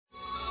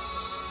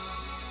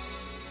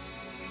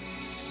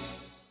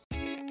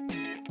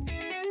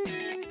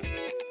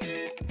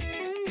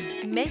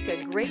Make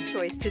a great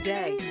choice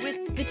today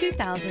with the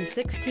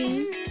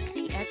 2016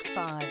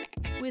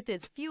 CX-5. With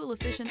its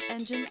fuel-efficient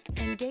engine,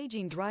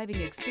 engaging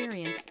driving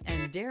experience,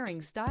 and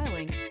daring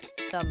styling,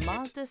 the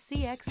Mazda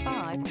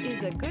CX-5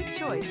 is a good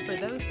choice for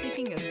those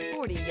seeking a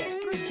sporty yet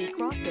thrifty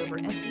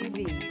crossover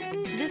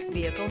SUV. This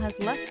vehicle has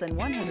less than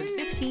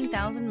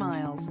 115,000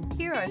 miles.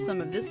 Here are some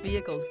of this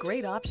vehicle's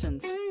great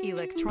options: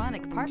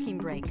 electronic parking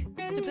brake,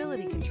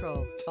 stability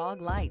control,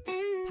 fog lights,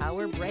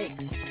 power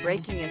brakes,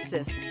 braking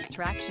assist,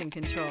 traction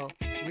control,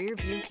 rear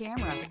view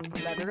camera,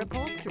 leather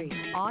upholstery,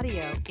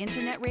 audio,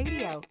 internet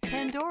radio,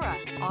 Pandora,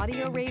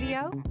 audio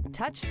radio,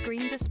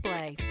 touchscreen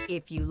display.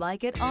 If you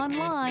like it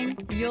online,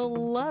 you'll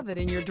love it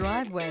in your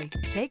driveway.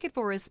 Take it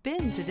for a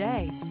spin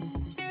today.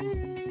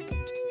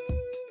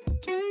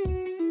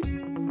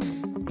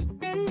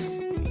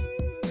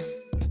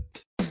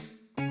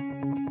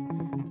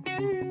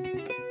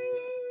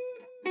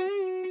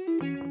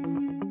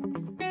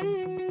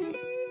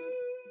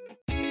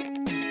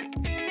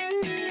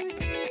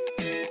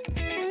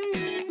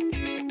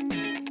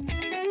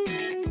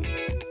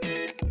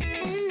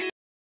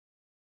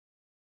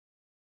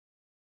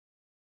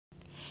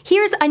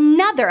 Here's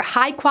another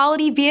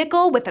high-quality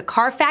vehicle with a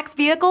Carfax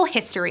Vehicle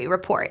History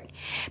Report.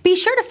 Be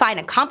sure to find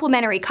a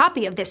complimentary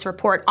copy of this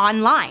report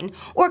online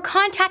or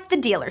contact the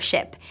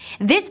dealership.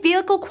 This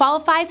vehicle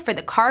qualifies for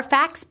the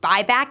Carfax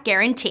Buyback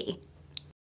Guarantee.